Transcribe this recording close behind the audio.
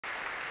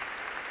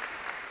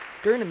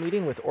During a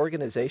meeting with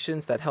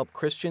organizations that help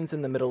Christians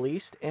in the Middle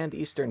East and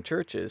Eastern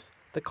churches,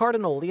 the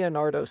Cardinal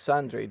Leonardo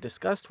Sandri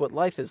discussed what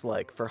life is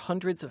like for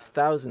hundreds of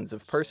thousands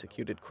of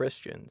persecuted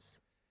Christians.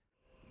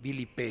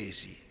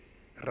 Vilipesi,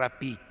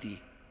 rapiti,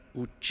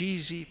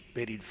 uccisi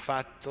per il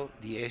fatto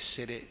di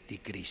essere di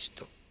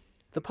Cristo.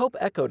 The Pope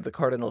echoed the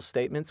Cardinal's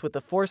statements with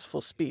a forceful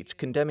speech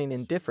condemning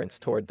indifference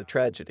toward the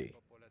tragedy.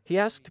 He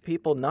asked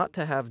people not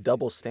to have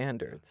double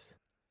standards.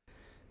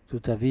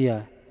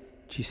 Tuttavia,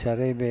 ci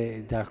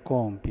sarebbe da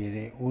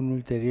compiere un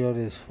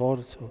ulteriore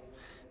sforzo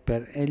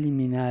per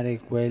eliminare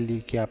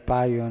quelli che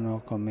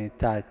appaiono come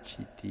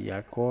taciti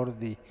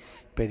accordi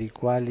per i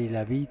quali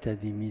la vita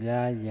di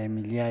migliaia e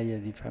migliaia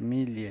di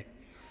famiglie,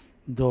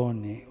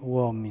 donne,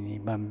 uomini,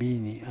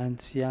 bambini,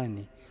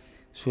 anziani,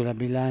 sulla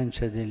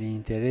bilancia degli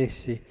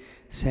interessi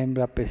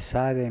sembra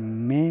pesare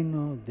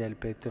meno del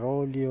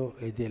petrolio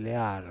e delle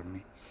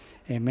armi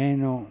e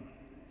meno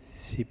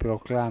si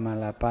proclama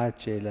la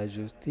pace e la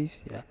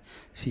giustizia,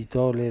 si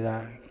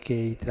tollera che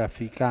i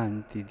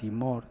trafficanti di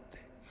morte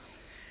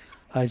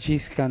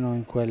agiscano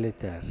in quelle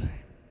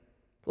terre.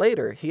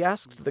 Later, he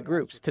asked the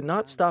groups to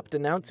not stop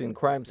denouncing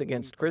crimes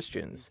against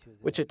Christians,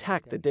 which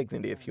attack the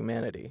dignity of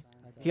humanity.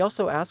 He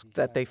also asked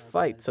that they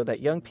fight so that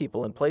young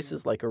people in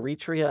places like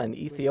Eritrea and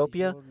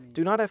Ethiopia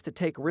do not have to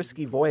take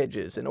risky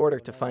voyages in order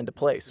to find a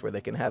place where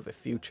they can have a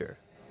future.